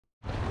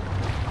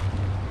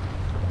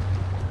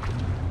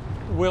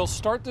We'll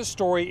start the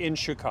story in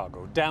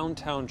Chicago,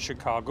 downtown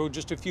Chicago,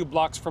 just a few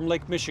blocks from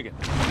Lake Michigan.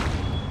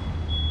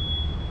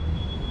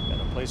 At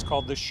a place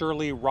called the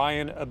Shirley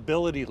Ryan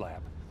Ability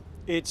Lab.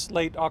 It's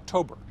late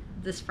October.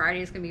 This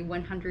Friday is going to be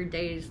 100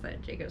 days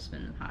that Jacob's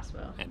been in the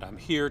hospital. And I'm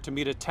here to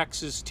meet a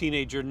Texas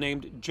teenager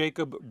named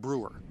Jacob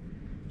Brewer.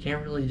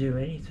 Can't really do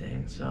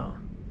anything, so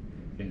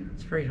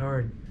it's pretty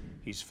hard.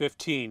 He's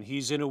 15.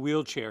 He's in a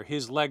wheelchair,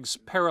 his legs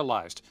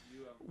paralyzed,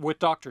 with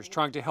doctors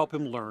trying to help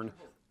him learn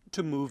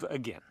to move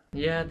again.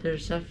 Yeah,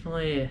 there's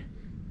definitely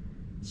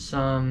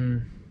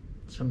some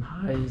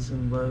highs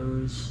and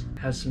lows.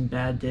 Has some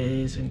bad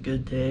days and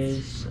good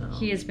days. So.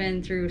 He has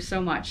been through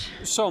so much.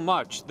 So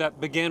much that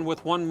began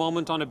with one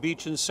moment on a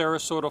beach in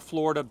Sarasota,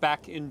 Florida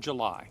back in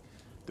July.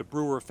 The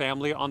Brewer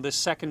family on the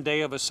second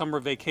day of a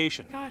summer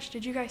vacation. Gosh,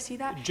 did you guys see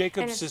that?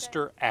 Jacob's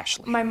sister,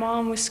 Ashley. My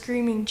mom was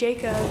screaming,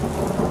 Jacob.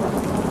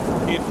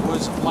 It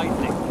was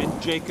lightning,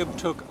 and Jacob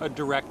took a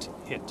direct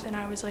hit. And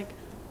I was like,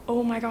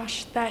 oh my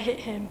gosh, that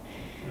hit him.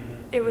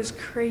 It was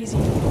crazy.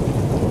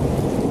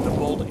 The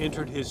bolt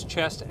entered his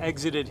chest,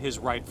 exited his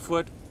right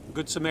foot.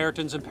 Good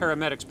Samaritans and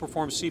paramedics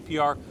performed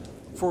CPR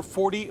for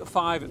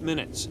 45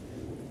 minutes.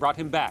 Brought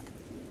him back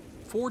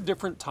 4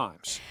 different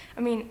times. I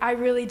mean, I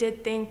really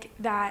did think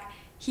that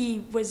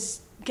he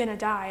was gonna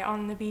die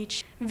on the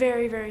beach.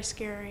 Very, very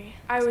scary.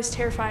 I was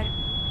terrified.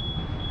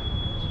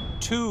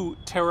 2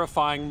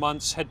 terrifying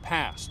months had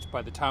passed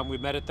by the time we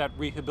met at that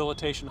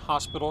rehabilitation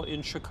hospital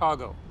in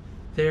Chicago.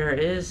 There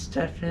is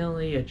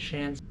definitely a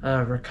chance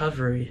of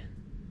recovery,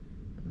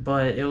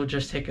 but it will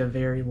just take a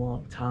very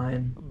long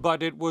time.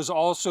 But it was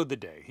also the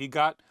day he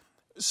got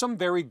some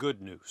very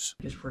good news.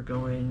 I guess we're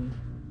going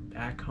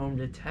back home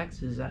to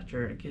Texas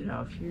after I get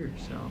out of here,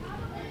 so.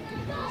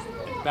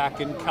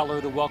 Back in Keller,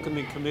 the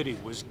welcoming committee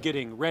was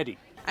getting ready.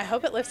 I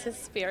hope it lifts his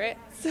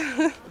spirits.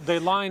 They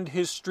lined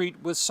his street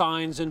with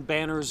signs and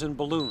banners and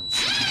balloons.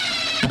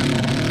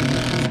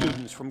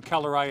 Students from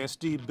Keller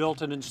ISD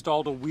built and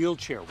installed a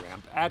wheelchair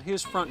ramp at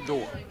his front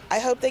door. I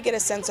hope they get a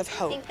sense of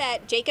hope. I think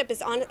that Jacob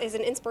is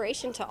an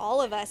inspiration to all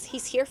of us.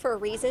 He's here for a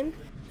reason.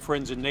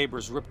 Friends and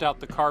neighbors ripped out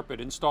the carpet,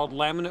 installed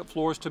laminate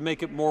floors to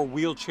make it more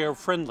wheelchair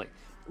friendly,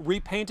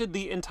 repainted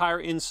the entire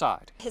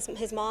inside.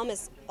 His mom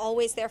is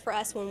always there for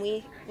us when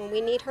we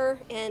need her,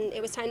 and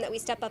it was time that we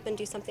step up and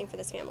do something for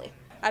this family.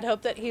 I'd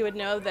hope that he would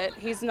know that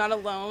he's not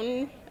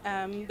alone,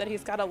 that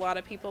he's got a lot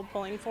of people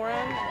pulling for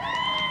him.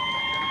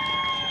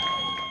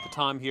 At the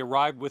time he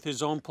arrived with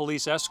his own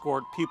police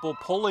escort, people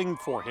pulling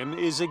for him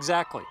is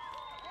exactly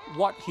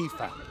what he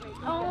found.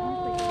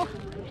 Oh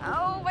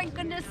my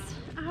goodness.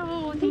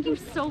 Oh, thank you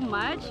so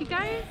much, you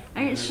guys.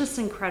 It's just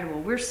incredible.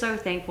 We're so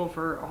thankful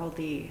for all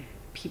the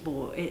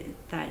people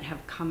that have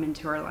come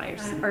into our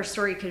lives. Our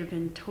story could have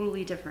been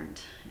totally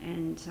different,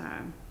 and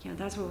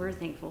that's what we're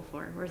thankful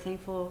for. We're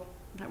thankful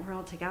that we're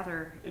all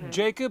together.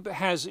 Jacob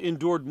has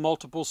endured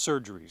multiple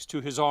surgeries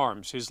to his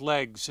arms, his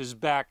legs, his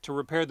back to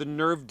repair the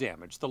nerve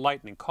damage the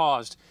lightning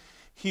caused.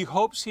 He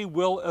hopes he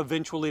will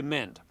eventually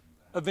mend,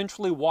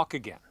 eventually walk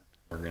again.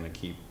 We're going to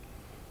keep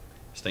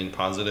staying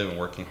positive and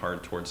working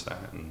hard towards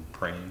that and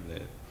praying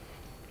that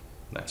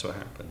that's what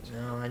happens.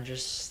 No, I'm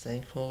just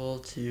thankful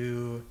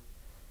to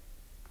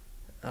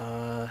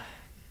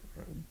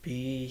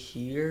be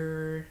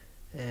here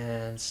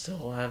and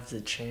still have the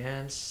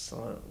chance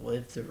to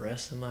live the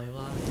rest of my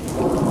life.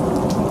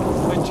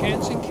 A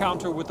chance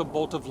encounter with a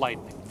bolt of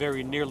lightning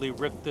very nearly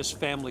ripped this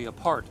family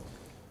apart.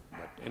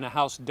 But in a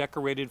house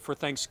decorated for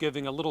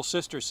Thanksgiving, a little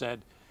sister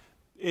said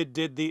it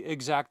did the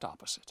exact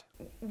opposite.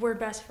 We're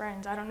best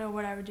friends. I don't know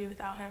what I would do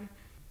without him.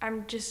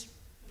 I'm just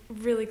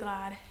really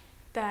glad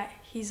that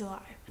he's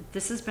alive.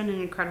 This has been an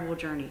incredible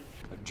journey.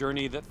 A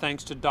journey that,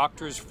 thanks to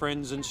doctors,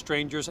 friends, and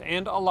strangers,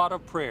 and a lot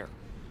of prayer,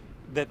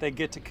 that they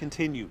get to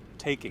continue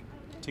taking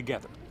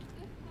together.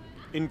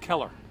 In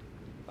Keller,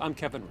 I'm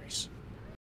Kevin Reese.